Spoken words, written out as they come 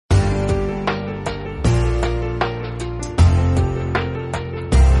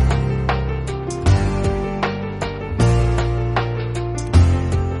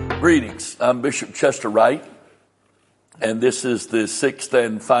I'm Bishop Chester Wright, and this is the sixth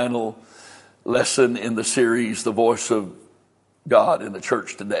and final lesson in the series, The Voice of God in the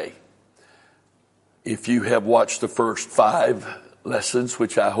Church Today. If you have watched the first 5 lessons,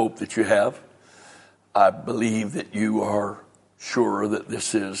 which I hope that you have, I believe that you are sure that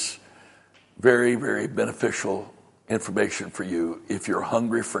this is very, very beneficial information for you if you're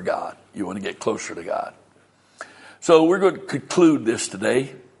hungry for God. You want to get closer to God. So we're going to conclude this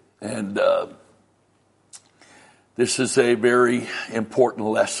today, and this is a very important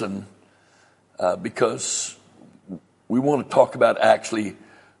lesson because we want to talk about actually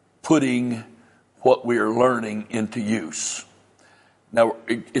putting what we are learning into use. Now,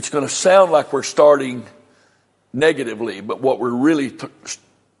 it's going to sound like we're starting negatively, but what we're really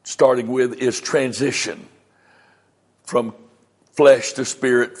starting with is transition from flesh to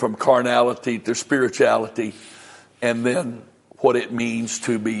spirit, from carnality to spirituality, and then what it means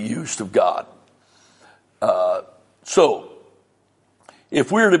to be used of God. So,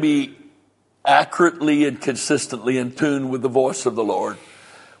 if we're to be accurately and consistently in tune with the voice of the Lord,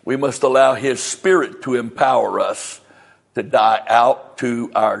 we must allow His Spirit to empower us to die out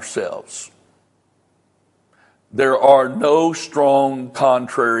to ourselves. There are no strong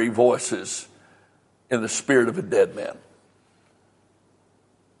contrary voices in the spirit of a dead man.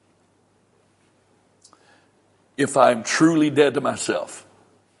 If I'm truly dead to myself,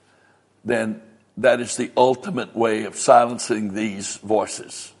 then that is the ultimate way of silencing these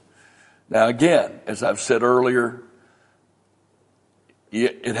voices. Now again, as I've said earlier,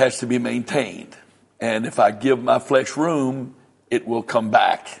 it has to be maintained. And if I give my flesh room, it will come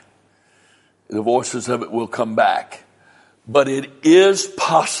back. The voices of it will come back. But it is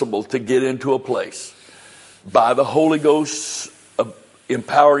possible to get into a place by the Holy Ghost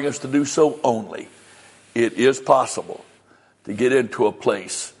empowering us to do so only. It is possible to get into a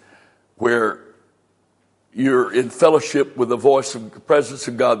place where you're in fellowship with the presence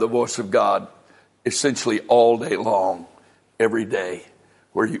of God, the voice of God, essentially all day long, every day,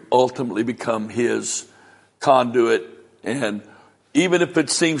 where you ultimately become His conduit. And even if it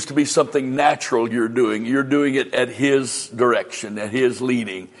seems to be something natural you're doing it at His direction, at His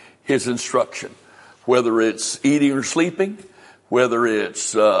leading, His instruction. Whether it's eating or sleeping, whether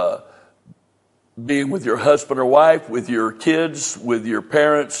it's being with your husband or wife, with your kids, with your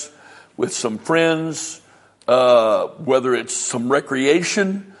parents, with some friends, whether it's some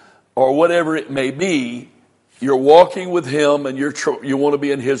recreation or whatever it may be, you're walking with Him and you want to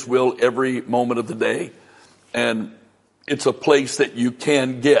be in His will every moment of the day. And it's a place that you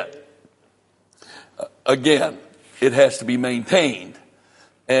can get. Again, it has to be maintained.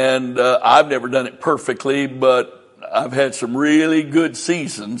 And I've never done it perfectly, but I've had some really good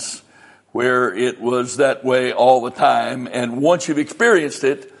seasons where it was that way all the time. And once you've experienced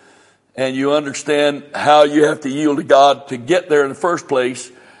it and you understand how you have to yield to God to get there in the first place,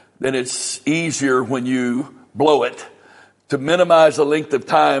 then it's easier when you blow it to minimize the length of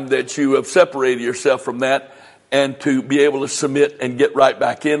time that you have separated yourself from that, and to be able to submit and get right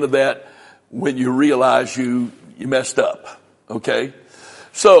back into that when you realize you messed up. Okay?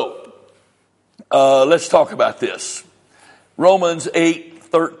 So, let's talk about this. Romans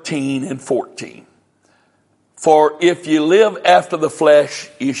 8:13 and 14. For if ye live after the flesh,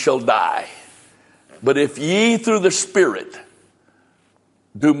 ye shall die. But if ye through the Spirit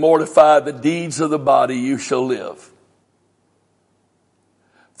do mortify the deeds of the body, you shall live.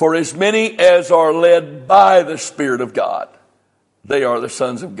 For as many as are led by the Spirit of God, they are the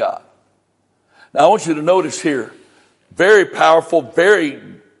sons of God. Now I want you to notice here, very powerful, very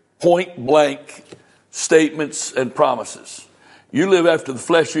point blank statements and promises. You live after the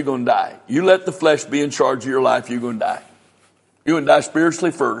flesh, you're going to die. You let the flesh be in charge of your life, you're going to die. You're going to die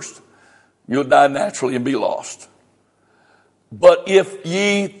spiritually first. You'll die naturally and be lost. But if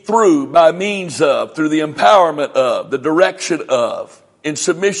ye by means of, through the empowerment of, the direction of, in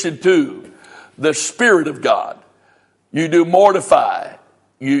submission to the Spirit of God, you do mortify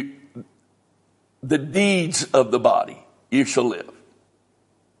the deeds of the body, you shall live.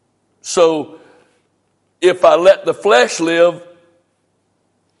 So, if I let the flesh live,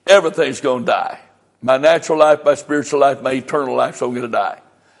 everything's going to die. My natural life, my spiritual life, my eternal life, so I'm going to die.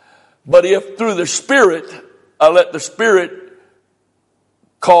 But if through the Spirit, I let the Spirit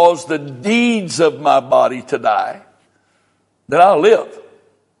cause the deeds of my body to die, then I'll live.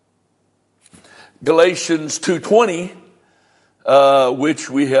 Galatians 2:20, which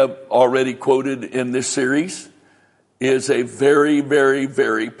we have already quoted in this series, is a very, very,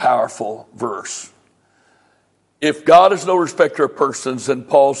 very powerful verse. If God is no respecter of persons, and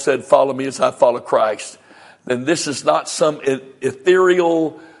Paul said, follow me as I follow Christ, then this is not some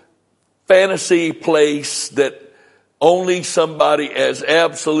ethereal fantasy place that only somebody as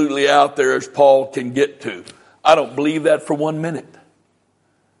absolutely out there as Paul can get to. I don't believe that for 1 minute.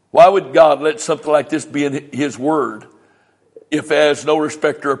 Why would God let something like this be in his word if, as no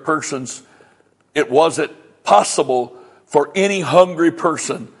respecter of persons, it wasn't possible for any hungry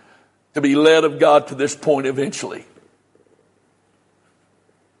person to be led of God to this point eventually?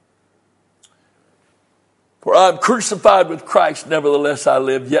 For I am crucified with Christ, nevertheless I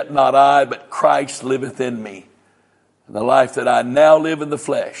live, yet not I, but Christ liveth in me. And the life that I now live in the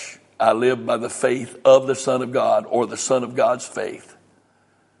flesh, I live by the faith of the Son of God, or the Son of God's faith.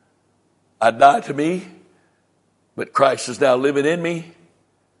 I die to me, but Christ is now living in me.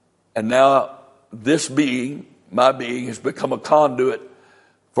 And now this being, my being, has become a conduit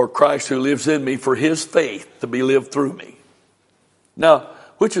for Christ who lives in me, for his faith to be lived through me. Now,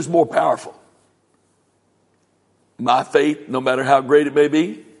 which is more powerful? My faith, no matter how great it may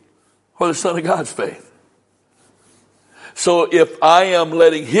be, or the Son of God's faith? So if I am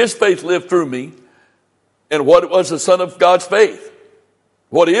letting his faith live through me, and what was the Son of God's faith?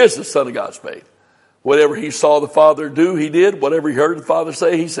 What is the Son of God's faith? Whatever he saw the Father do, he did. Whatever he heard the Father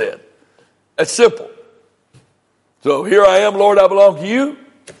say, he said. That's simple. So here I am, Lord, I belong to you.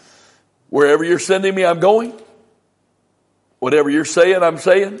 Wherever you're sending me, I'm going. Whatever you're saying, I'm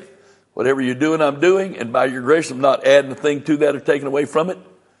saying. Whatever you're doing, I'm doing. And by your grace, I'm not adding a thing to that or taking away from it.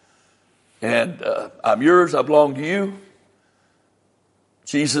 And I'm yours, I belong to you. In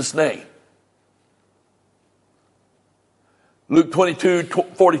Jesus' name. Luke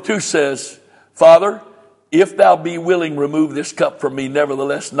 22:42 says, Father, if thou be willing, remove this cup from me.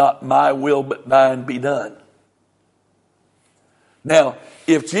 Nevertheless, not my will, but thine be done. Now,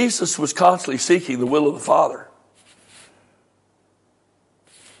 if Jesus was constantly seeking the will of the Father,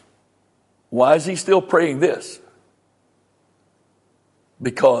 why is he still praying this?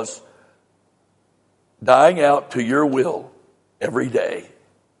 Because dying out to your will every day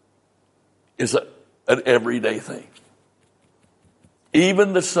is an everyday thing.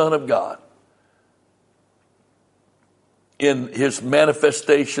 Even the Son of God, in his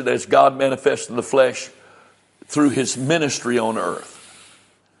manifestation as God manifests in the flesh through his ministry on earth,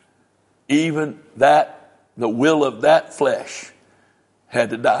 even that, the will of that flesh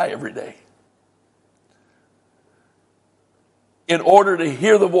had to die every day. In order to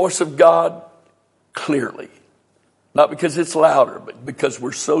hear the voice of God clearly, not because it's louder, but because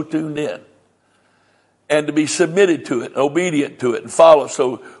we're so tuned in, and to be submitted to it, obedient to it, and follow,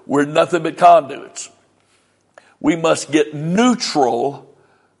 so we're nothing but conduits. We must get neutral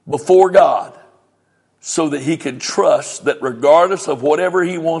before God so that he can trust that regardless of whatever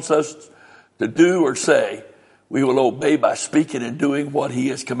he wants us to do or say, we will obey by speaking and doing what he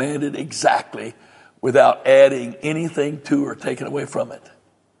has commanded exactly without adding anything to or taking away from it.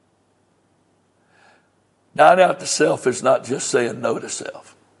 Dying out to self is not just saying no to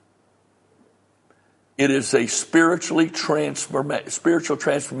self. It is a spiritual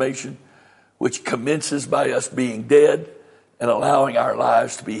transformation which commences by us being dead and allowing our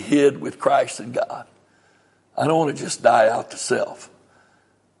lives to be hid with Christ in God. I don't want to just die out to self.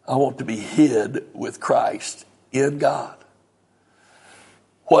 I want to be hid with Christ in God.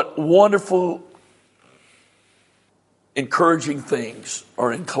 What wonderful, encouraging things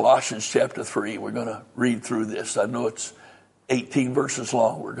are in Colossians chapter 3. We're going to read through this. I know it's 18 verses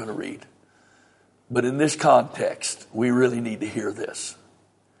long we're going to read. But in this context, we really need to hear this.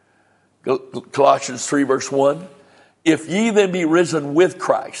 Colossians 3 verse 1. If ye then be risen with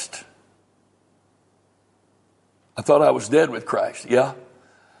Christ. I thought I was dead with Christ. Yeah.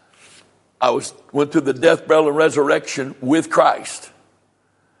 I went through the death, burial, and resurrection with Christ.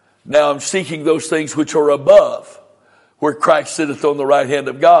 Now I'm seeking those things which are above, where Christ sitteth on the right hand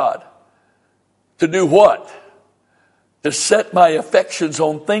of God. To do what? To set my affections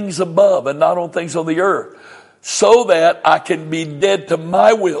on things above and not on things on the earth, so that I can be dead to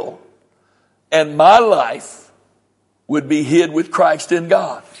my will and my life would be hid with Christ in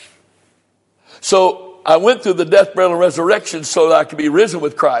God. So I went through the death, burial, and resurrection so that I could be risen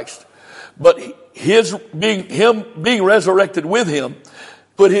with Christ. But him being resurrected with him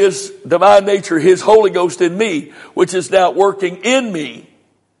put his divine nature, his Holy Ghost in me, which is now working in me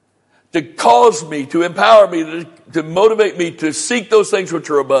to cause me, to empower me, to motivate me to seek those things which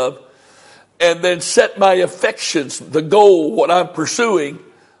are above, and then set my affections, the goal, what I'm pursuing,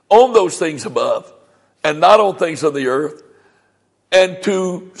 on those things above and not on things on the earth. And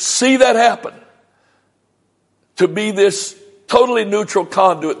to see that happen, to be this totally neutral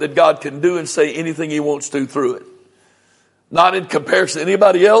conduit that God can do and say anything he wants to through it. Not in comparison to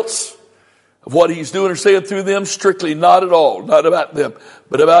anybody else, of what he's doing or saying through them, strictly not at all, not about them,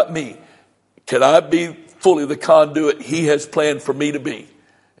 but about me. Can I be fully the conduit he has planned for me to be?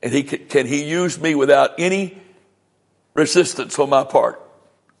 And can he use me without any resistance on my part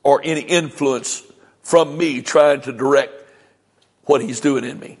or any influence from me trying to direct what he's doing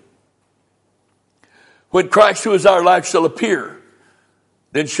in me? When Christ, who is our life, shall appear,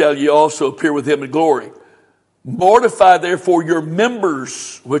 then shall ye also appear with him in glory. Mortify therefore your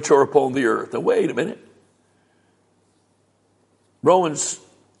members which are upon the earth. Now wait a minute. Romans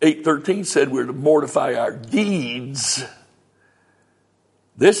 8:13 said we're to mortify our deeds.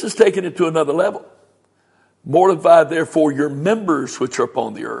 This is taking it to another level. Mortify therefore your members which are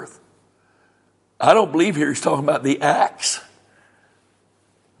upon the earth. I don't believe here he's talking about the acts,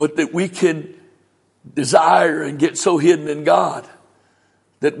 but that we can desire and get so hidden in God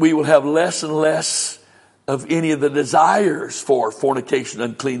that we will have less and less of any of the desires for fornication,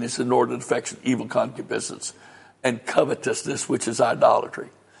 uncleanness, inordinate affection, evil concupiscence, and covetousness, which is idolatry.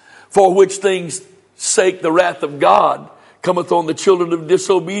 For which things sake the wrath of God cometh on the children of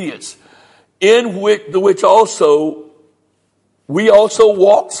disobedience, in which also we also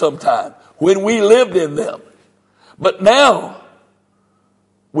walked sometime when we lived in them. But now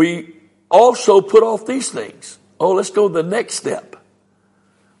we also put off these things. Oh, let's go to the next step.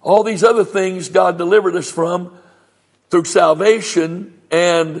 All these other things God delivered us from through salvation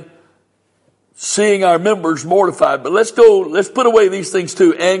and seeing our members mortified. But let's put away these things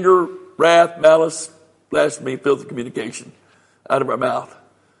too. Anger, wrath, malice, blasphemy, filthy communication out of our mouth.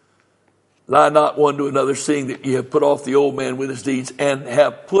 Lie not one to another, seeing that ye have put off the old man with his deeds and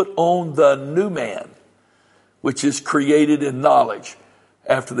have put on the new man, which is created in knowledge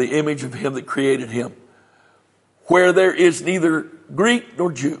after the image of him that created him. Where there is neither Greek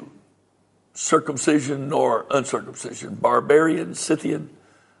nor Jew, circumcision nor uncircumcision, barbarian, Scythian,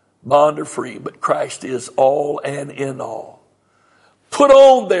 bond or free, but Christ is all and in all. Put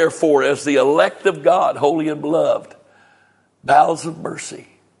on, therefore, as the elect of God, holy and beloved, bowels of mercy,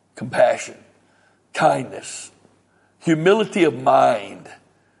 compassion, kindness, humility of mind,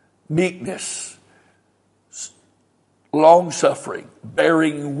 meekness, long-suffering,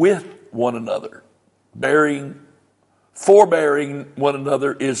 bearing with one another. Forbearing one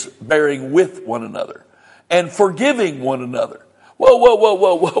another is bearing with one another. And forgiving one another.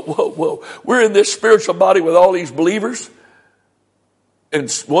 Whoa. We're in this spiritual body with all these believers.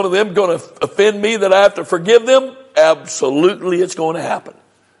 And one of them going to offend me that I have to forgive them? Absolutely, it's going to happen.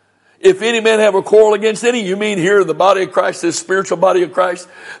 If any man have a quarrel against any, you mean here in the body of Christ, this spiritual body of Christ,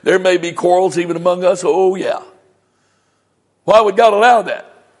 there may be quarrels even among us? Oh, yeah. Why would God allow that?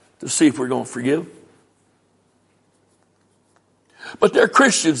 To see if we're going to forgive. But they're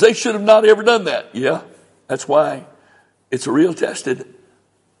Christians. They should have not ever done that. Yeah, that's why it's a real test, isn't it?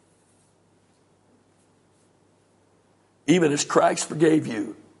 Even as Christ forgave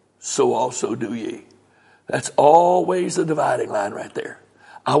you, so also do ye. That's always the dividing line right there.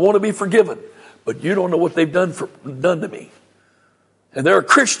 I want to be forgiven, but you don't know what they've done to me. And they're a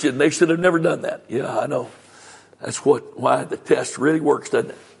Christian. They should have never done that. Yeah, I know. That's why the test really works,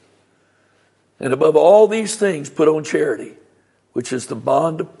 doesn't it? And above all these things, put on charity, which is the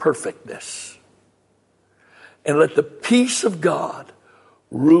bond of perfectness. And let the peace of God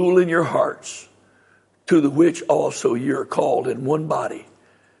rule in your hearts, to the which also ye are called in one body.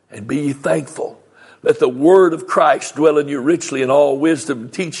 And be ye thankful. Let the word of Christ dwell in you richly in all wisdom,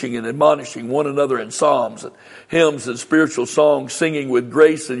 teaching and admonishing one another in psalms and hymns and spiritual songs, singing with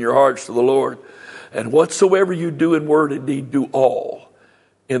grace in your hearts to the Lord. And whatsoever you do in word and deed, do all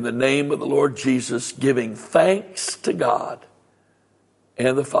in the name of the Lord Jesus, giving thanks to God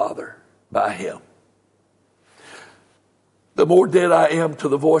and the Father by him. The more dead I am to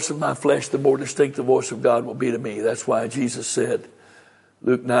the voice of my flesh, the more distinct the voice of God will be to me. That's why Jesus said,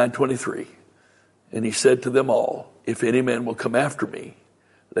 Luke 9:23, and he said to them all, if any man will come after me,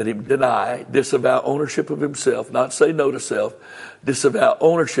 let him disavow ownership of himself, not say no to self, disavow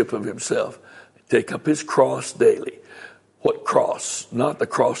ownership of himself, take up his cross daily. What cross? Not the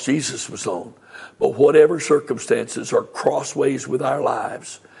cross Jesus was on, but whatever circumstances are crossways with our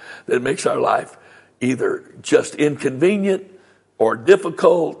lives that makes our life either just inconvenient or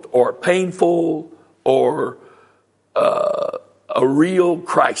difficult or painful or a real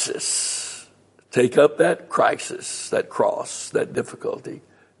crisis. Take up that crisis, that cross, that difficulty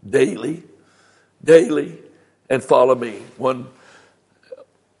daily, and follow me. One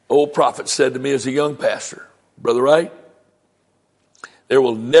old prophet said to me as a young pastor, Brother Wright, there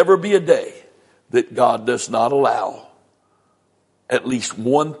will never be a day that God does not allow at least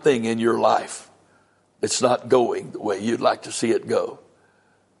one thing in your life that's not going the way you'd like to see it go,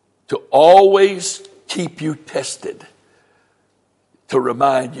 to always keep you tested, to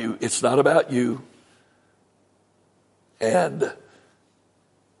remind you it's not about you, and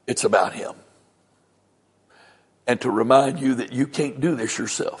it's about him. And to remind you that you can't do this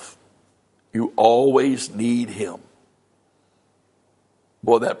yourself. You always need him.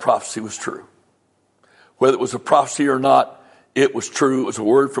 Boy, that prophecy was true. Whether it was a prophecy or not, it was true. It was a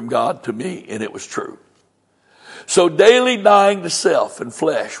word from God to me, and it was true. So daily dying to self and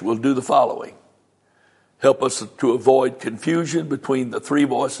flesh will do the following. Help us to avoid confusion between the three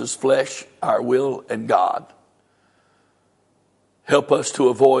voices, flesh, our will, and God. Help us to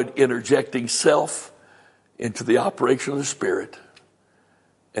avoid interjecting self into the operation of the Spirit.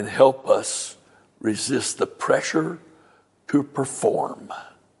 And help us resist the pressure to perform.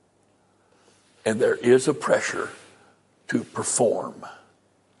 And there is a pressure to perform.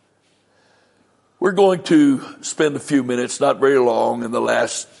 We're going to spend a few minutes, not very long, in the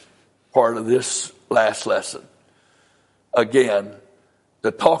last part of this last lesson. Again,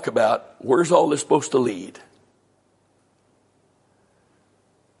 to talk about where's all this supposed to lead?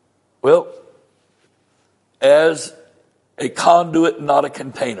 Well, as a conduit, not a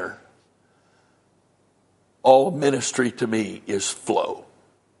container, all ministry to me is flow.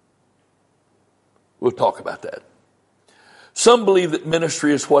 We'll talk about that. Some believe that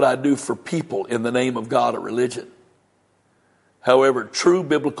ministry is what I do for people in the name of God or religion. However, true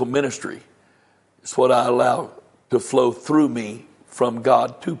biblical ministry is what I allow to flow through me from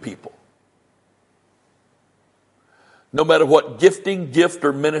God to people. No matter what gifting, gift,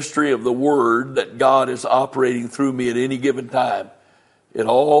 or ministry of the word that God is operating through me at any given time, it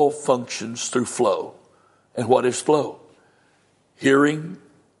all functions through flow. And what is flow? Hearing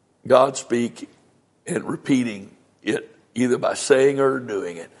God speak and repeating it, either by saying or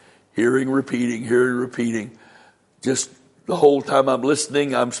doing it. Hearing, repeating. Just the whole time I'm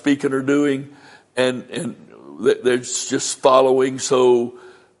listening, I'm speaking or doing, and there's just following. So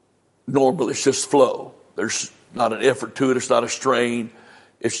normal, it's just flow. There's not an effort to it. It's not a strain.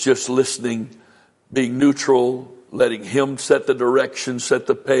 It's just listening, being neutral, letting him set the direction, set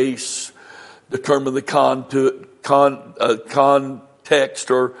the pace, determine the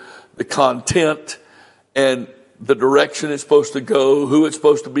context or the content, and the direction it's supposed to go, who it's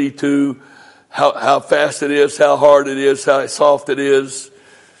supposed to be to, how fast it is, how hard it is, how soft it is,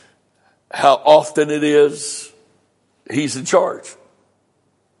 how often it is. He's in charge.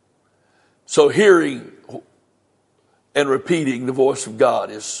 So hearing and repeating the voice of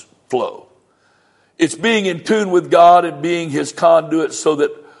God is flow. It's being in tune with God and being his conduit so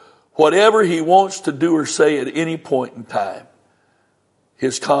that whatever he wants to do or say at any point in time,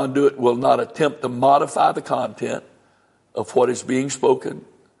 his conduit will not attempt to modify the content of what is being spoken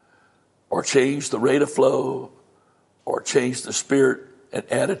or change the rate of flow or change the spirit and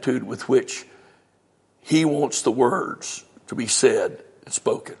attitude with which he wants the words to be said and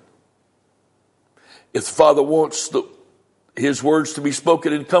spoken. If the Father wants his words to be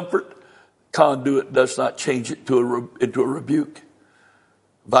spoken in comfort, conduit does not change it into a rebuke.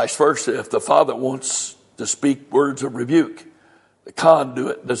 Vice versa, if the Father wants to speak words of rebuke, the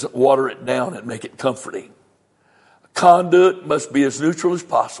conduit doesn't water it down and make it comforting. A conduit must be as neutral as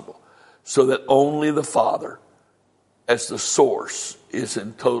possible so that only the Father, as the source, is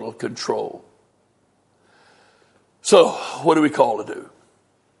in total control. So, what are we called to do?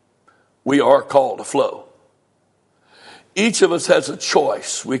 We are called to flow. Each of us has a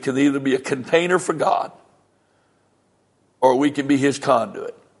choice. We can either be a container for God or we can be his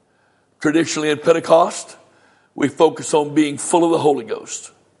conduit. Traditionally in Pentecost, we focus on being full of the Holy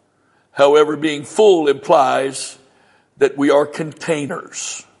Ghost. However, being full implies that we are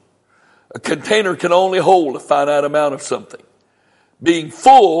containers. A container can only hold a finite amount of something. Being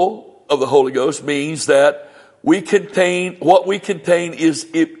full of the Holy Ghost means that what we contain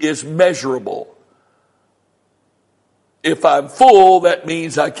is measurable. If I'm full, that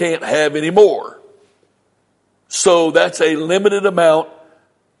means I can't have any more. So that's a limited amount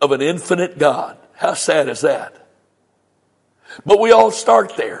of an infinite God. How sad is that? But we all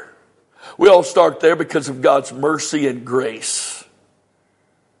start there. We all start there because of God's mercy and grace.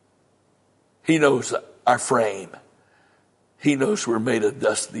 He knows our frame. He knows we're made of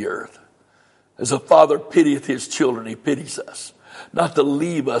dust of the earth. As a father pitieth his children, he pities us. Not to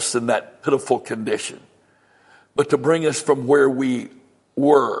leave us in that pitiful condition, but to bring us from where we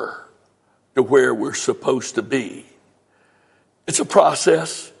were to where we're supposed to be. It's a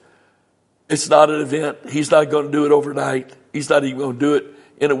process. It's not an event. He's not going to do it overnight. He's not even going to do it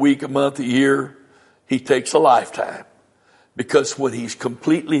in a week, a month, a year. He takes a lifetime. Because when he's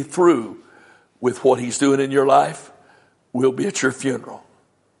completely through with what he's doing in your life, we'll be at your funeral.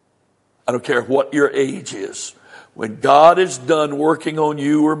 I don't care what your age is, When God is done working on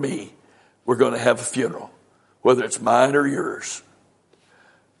you or me, we're going to have a funeral, whether it's mine or yours.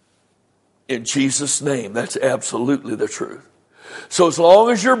 In Jesus' name, that's absolutely the truth. So as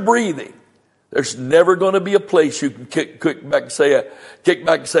long as you're breathing, there's never going to be a place you can kick back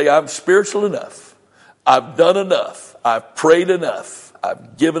and say, I'm spiritual enough. I've done enough. I've prayed enough.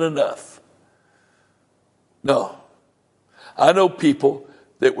 I've given enough. No. I know people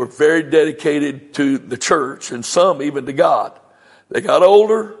that were very dedicated to the church and some even to God. They got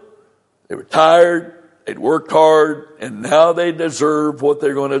older. They were tired. They'd worked hard, and now they deserve what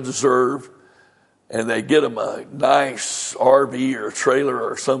they're going to deserve. And they get them a nice RV or a trailer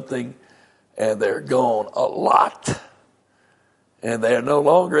or something, and they're gone a lot. And they're no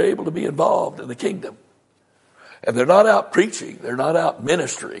longer able to be involved in the kingdom. And they're not out preaching. They're not out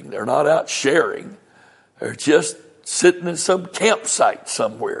ministering. They're not out sharing. They're just sitting in some campsite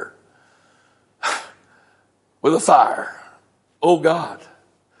somewhere with a fire. Oh God.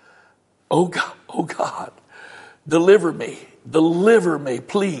 Oh God. Oh God. Deliver me,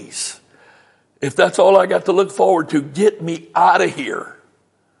 please. If that's all I got to look forward to, get me out of here.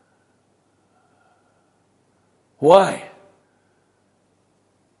 Why?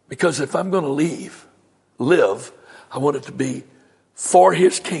 Because if I'm going to live, I want it to be for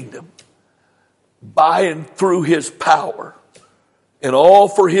His kingdom, by and through His power, and all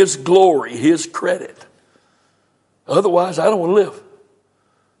for His glory, His credit. Otherwise, I don't want to live.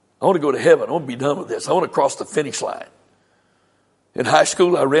 I want to go to heaven. I want to be done with this. I want to cross the finish line. In high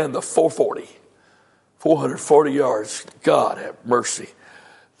school, I ran the 440 yards. God have mercy.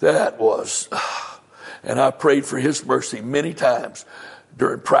 That was, and I prayed for His mercy many times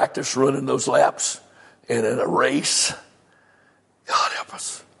during practice running those laps and in a race. God help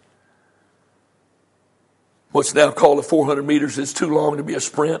us. What's now called the 400 meters is too long to be a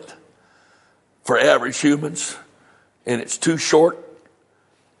sprint for average humans, and it's too short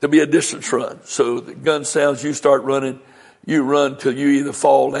to be a distance run. So the gun sounds, you start running, you run till you either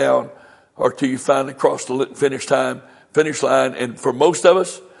fall down or till you finally cross the finish line. And for most of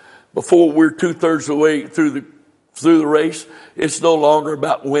us, before we're 2/3 of the way through the race, it's no longer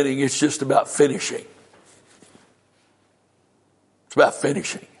about winning. It's just about finishing. It's about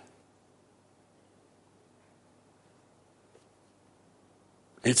finishing.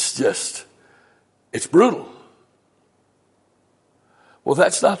 It's brutal. Well,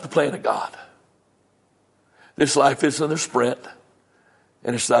 that's not the plan of God. This life isn't a sprint,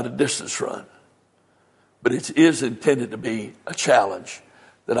 and it's not a distance run. But it is intended to be a challenge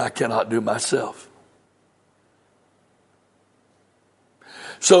that I cannot do myself.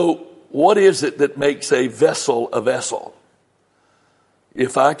 So, what is it that makes a vessel a vessel?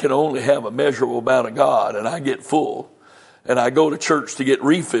 If I can only have a measurable amount of God and I get full, and I go to church to get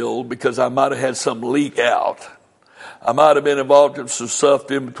refilled because I might have had some leak out. I might have been involved in some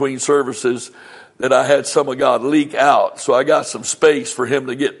stuff in between services that I had some of God leak out. So I got some space for Him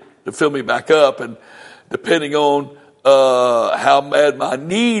to fill me back up. And depending on how bad my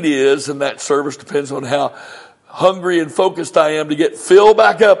need is in that service, depends on how hungry and focused I am to get filled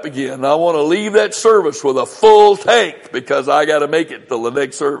back up again. And I want to leave that service with a full tank because I got to make it till the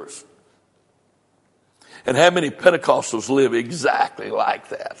next service. And how many Pentecostals live exactly like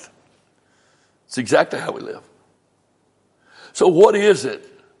that? It's exactly how we live. So what is it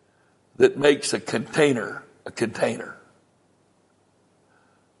that makes a container a container?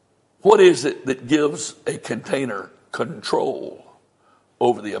 What is it that gives a container control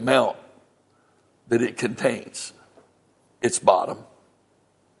over the amount that it contains? Its bottom.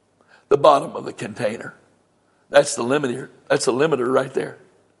 The bottom of the container. That's the limiter. That's a limiter right there.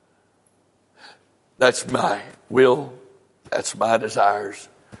 That's my will. That's my desires.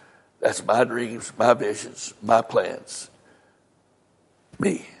 That's my dreams, my visions, my plans.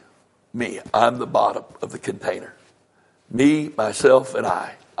 Me. I'm the bottom of the container. Me, myself, and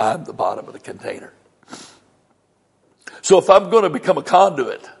I'm the bottom of the container. So if I'm going to become a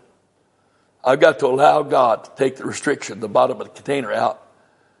conduit, I've got to allow God to take the restriction, the bottom of the container out,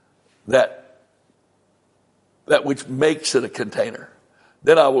 that which makes it a container.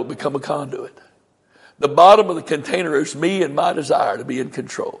 Then I will become a conduit. The bottom of the container is me and my desire to be in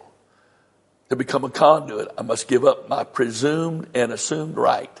control. To become a conduit, I must give up my presumed and assumed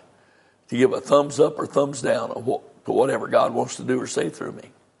right to give a thumbs up or thumbs down to whatever God wants to do or say through me.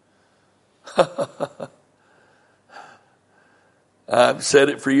 I've said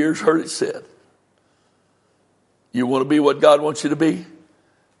it for years, heard it said. You want to be what God wants you to be?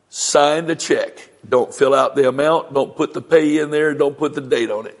 Sign the check. Don't fill out the amount. Don't put the pay in there. Don't put the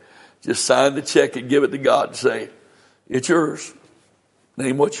date on it. Just sign the check and give it to God and say, it's yours.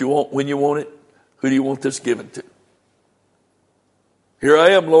 Name what you want, when you want it. Who do you want this given to? Here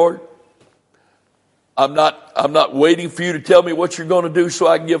I am, Lord. I'm not waiting for you to tell me what you're going to do so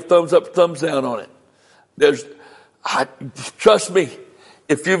I can give thumbs up, thumbs down on it. Trust me,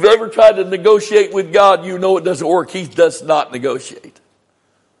 if you've ever tried to negotiate with God, you know it doesn't work. He does not negotiate.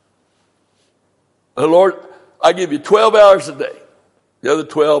 Lord, I give you 12 hours a day. The other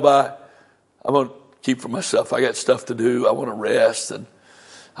 12 I'm going to keep for myself. I got stuff to do. I want to rest, and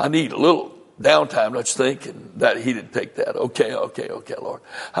I need a little downtime, let's think. And that He didn't take that. Okay, Lord.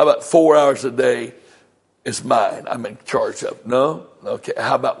 How about 4 hours a day is mine? I'm in charge of. No? Okay.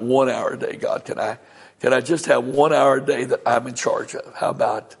 How about 1 hour a day, God? Can I just have 1 hour a day that I'm in charge of? How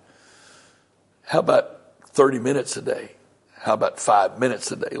about 30 minutes a day? How about 5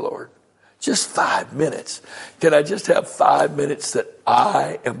 minutes a day, Lord? Just 5 minutes. Can I just have 5 minutes that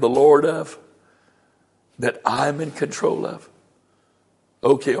I am the Lord of? That I'm in control of?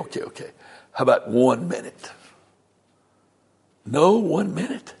 Okay. How about 1 minute? No, 1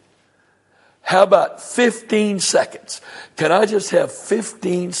 minute. How about 15 seconds? Can I just have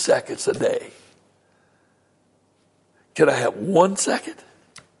 15 seconds a day? Can I have 1 second?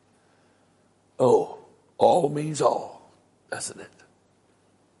 Oh, all means all, doesn't it?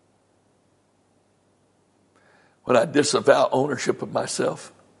 When I disavow ownership of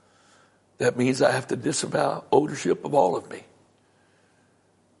myself, that means I have to disavow ownership of all of me.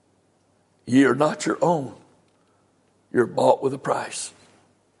 Ye are not your own. You're bought with a price.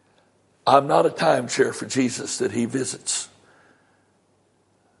 I'm not a timeshare for Jesus that He visits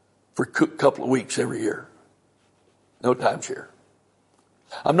for a couple of weeks every year. No timeshare.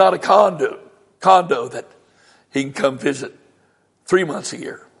 I'm not a condo that He can come visit 3 months a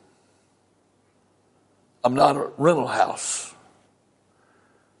year. I'm not a rental house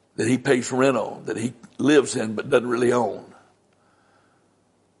that He pays rent on, that He lives in but doesn't really own.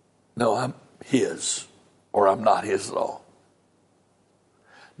 No, I'm His, or I'm not His at all.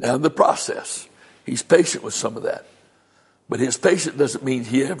 Now, in the process, He's patient with some of that. But His patience doesn't mean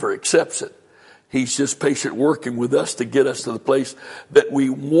He ever accepts it. He's just patient working with us to get us to the place that we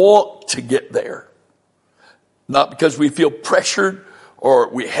want to get there. Not because we feel pressured or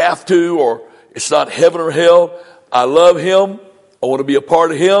we have to, or it's not heaven or hell. I love Him. I want to be a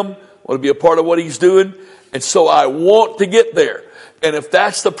part of Him. I want to be a part of what He's doing. And so I want to get there. And if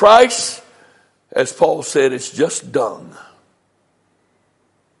that's the price, as Paul said, it's just dung.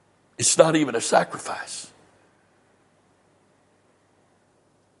 It's not even a sacrifice.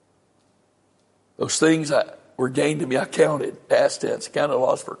 Those things that were gained to me, I counted, past tense, counted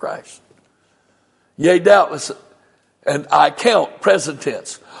loss for Christ. Yea, doubtless, and I count, present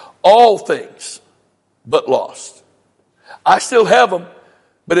tense, all things but lost. I still have them,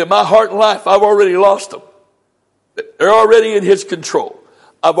 but in my heart and life, I've already lost them. They're already in His control.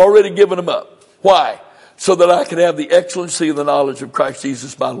 I've already given them up. Why? So that I can have the excellency of the knowledge of Christ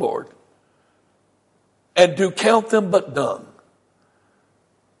Jesus my Lord. And do count them but dung.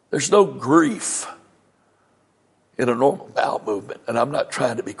 There's no grief in a normal bowel movement, and I'm not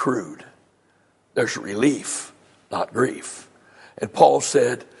trying to be crude. There's relief, not grief. And Paul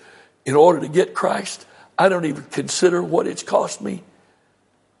said, in order to get Christ, I don't even consider what it's cost me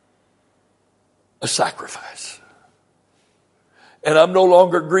a sacrifice. And I'm no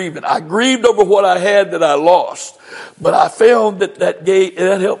longer grieving. I grieved over what I had that I lost. But I found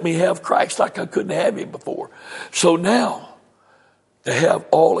that helped me have Christ like I couldn't have Him before. So now, to have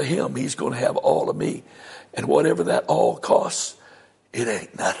all of Him, He's going to have all of me. And whatever that all costs, it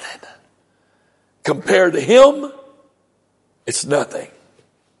ain't nothing. Compared to Him, it's nothing.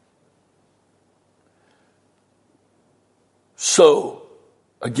 So,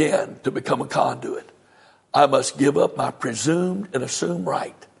 again, to become a conduit, I must give up my presumed and assumed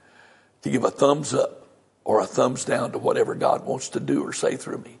right to give a thumbs up or a thumbs down to whatever God wants to do or say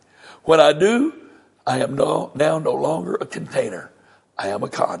through me. When I do, I am now no longer a container. I am a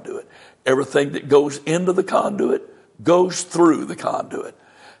conduit. Everything that goes into the conduit goes through the conduit.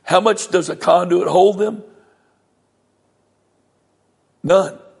 How much does a conduit hold them?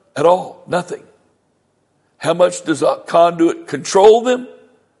 None at all. Nothing. How much does a conduit control them?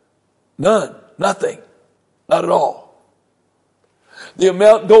 None. Nothing. Not at all. The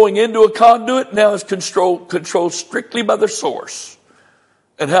amount going into a conduit now is controlled strictly by the source.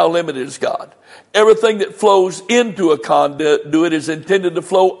 And how limited is God? Everything that flows into a conduit is intended to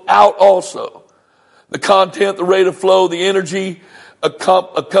flow out also. The content, the rate of flow, the energy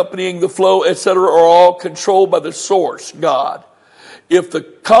accompanying the flow, etc., are all controlled by the source, God. If the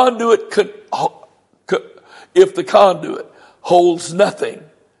conduit holds nothing,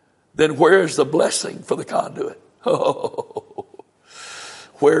 then where is the blessing for the conduit? Oh,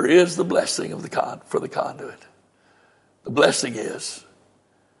 where is the blessing for the conduit? The blessing is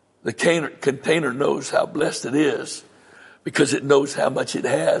The container knows how blessed it is because it knows how much it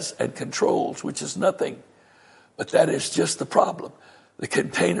has and controls, which is nothing. But that is just the problem. The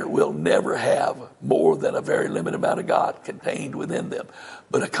container will never have more than a very limited amount of God contained within them.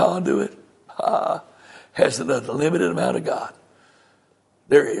 But a conduit has an unlimited amount of God.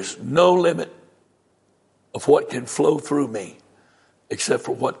 There is no limit of what can flow through me except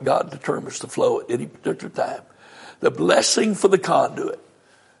for what God determines to flow at any particular time. The blessing for the conduit,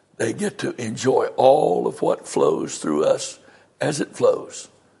 they get to enjoy all of what flows through us as it flows,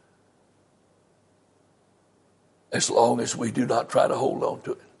 as long as we do not try to hold on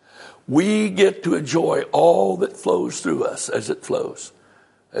to it. We get to enjoy all that flows through us as it flows,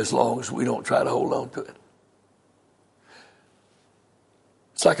 as long as we don't try to hold on to it.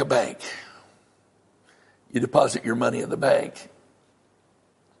 It's like a bank. You deposit your money in the bank.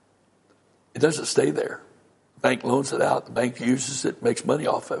 It doesn't stay there. The bank loans it out. The bank uses it, makes money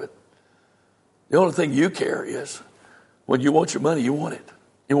off of it. The only thing you care is when you want your money, you want it.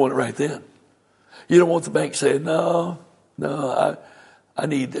 You want it right then. You don't want the bank saying, no, I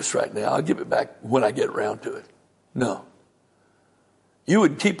need this right now. I'll give it back when I get around to it. No. You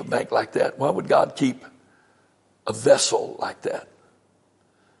wouldn't keep a bank like that. Why would God keep a vessel like that?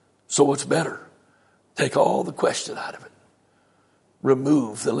 So what's better? Take all the question out of it.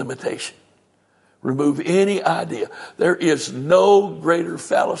 Remove the limitation. Remove any idea. There is no greater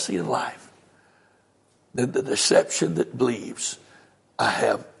fallacy in life than the deception that believes I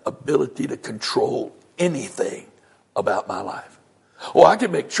have ability to control anything about my life. Oh, I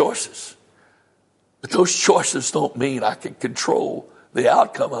can make choices, but those choices don't mean I can control the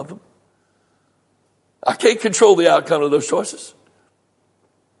outcome of them. I can't control the outcome of those choices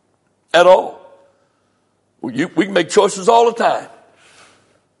at all. We can make choices all the time.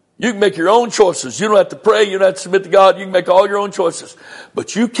 You can make your own choices. You don't have to pray. You don't have to submit to God. You can make all your own choices.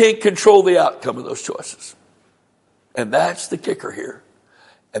 But you can't control the outcome of those choices. And that's the kicker here.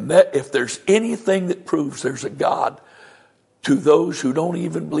 And that if there's anything that proves there's a God to those who don't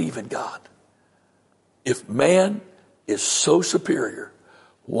even believe in God, if man is so superior,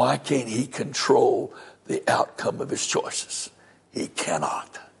 why can't he control the outcome of his choices? He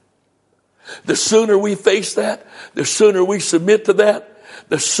cannot. The sooner we face that, the sooner we submit to that,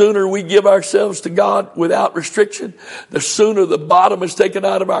 the sooner we give ourselves to God without restriction, the sooner the bottom is taken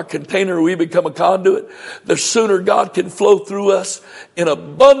out of our container and we become a conduit, the sooner God can flow through us in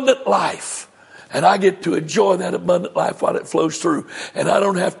abundant life. And I get to enjoy that abundant life while it flows through. And I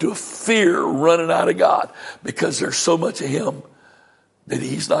don't have to fear running out of God because there's so much of him that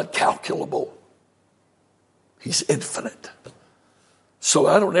he's not calculable. He's infinite. So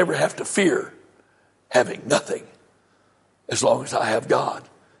I don't ever have to fear having nothing. As long as I have God,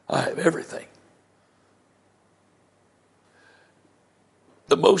 I have everything.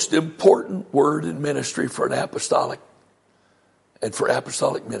 The most important word in ministry for an apostolic and for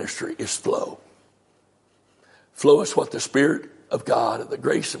apostolic ministry is flow. Flow is what the Spirit of God and the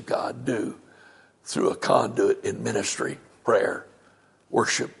grace of God do through a conduit in ministry, prayer,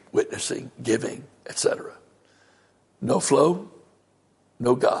 worship, witnessing, giving, etc. No flow,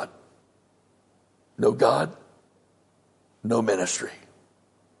 no God. No God, no ministry.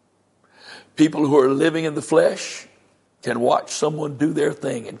 People who are living in the flesh can watch someone do their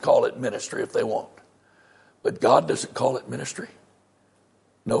thing and call it ministry if they want. But God doesn't call it ministry.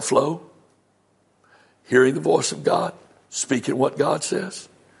 No flow. Hearing the voice of God, speaking what God says.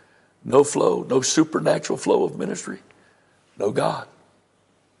 No flow, no supernatural flow of ministry. No God.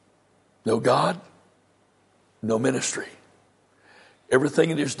 No God, no ministry. Everything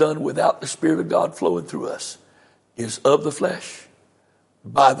that is done without the Spirit of God flowing through us is of the flesh,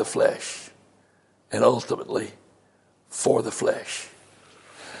 by the flesh, and ultimately for the flesh.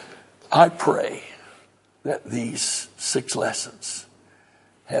 I pray that these 6 lessons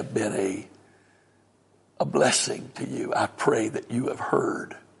have been a blessing to you. I pray that you have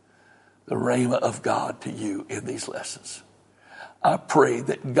heard the rhema of God to you in these lessons. I pray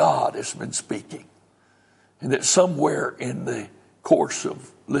that God has been speaking and that somewhere in the course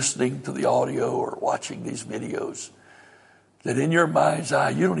of listening to the audio or watching these videos, that in your mind's eye,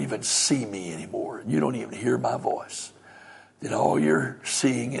 you don't even see me anymore. You don't even hear my voice. That all you're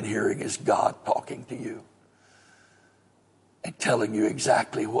seeing and hearing is God talking to you and telling you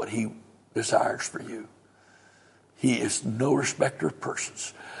exactly what he desires for you. He is no respecter of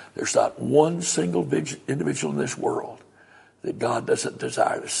persons. There's not one single individual in this world that God doesn't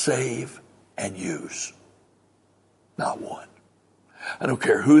desire to save and use. Not one. I don't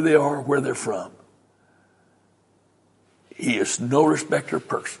care who they are, where they're from. He is no respecter of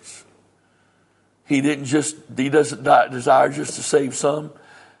persons. He doesn't desire just to save some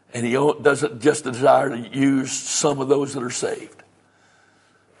And he doesn't just desire to use some of those that are saved.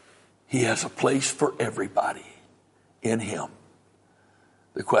 He has a place for everybody in him.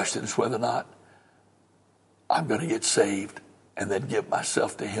 The question is whether or not I'm going to get saved and then give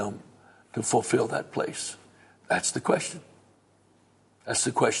myself to him to fulfill that place. That's the question. That's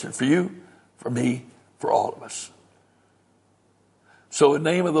the question for you, for me, for all of us. So in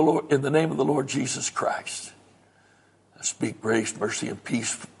the name of the Lord Jesus Christ, I speak grace, mercy, and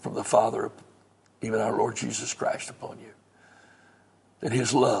peace from the Father, even our Lord Jesus Christ, upon you. That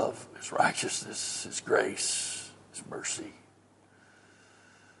his love, his righteousness, his grace, his mercy,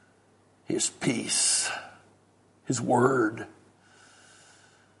 his peace, his word,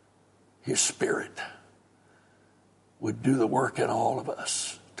 his spirit would do the work in all of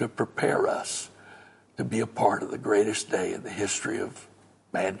us to prepare us to be a part of the greatest day in the history of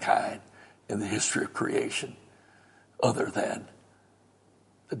mankind, in the history of creation, other than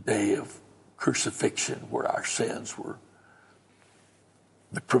the day of crucifixion where our sins were,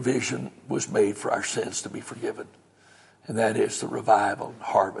 the provision was made for our sins to be forgiven. And that is the revival and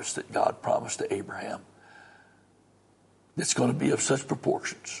harvest that God promised to Abraham. It's going to be of such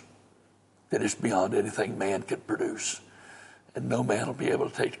proportions that it's beyond anything man could produce. And no man will be able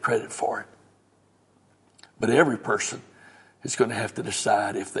to take credit for it. But every person is going to have to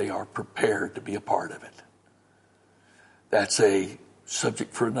decide if they are prepared to be a part of it. That's a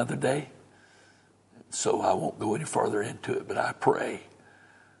subject for another day. So I won't go any further into it, but I pray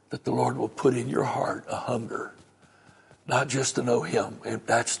that the Lord will put in your heart a hunger, not just to know him, and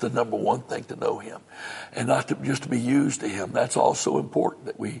that's the number one thing, to know him, and not just to be used to him. That's also important,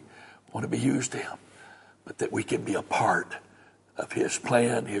 that we want to be used to him, but that we can be a part of his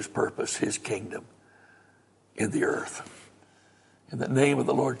plan, his purpose, his kingdom in the earth. In the name of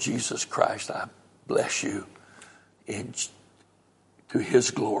the Lord Jesus Christ, I bless you to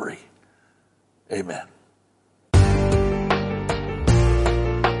his glory. Amen.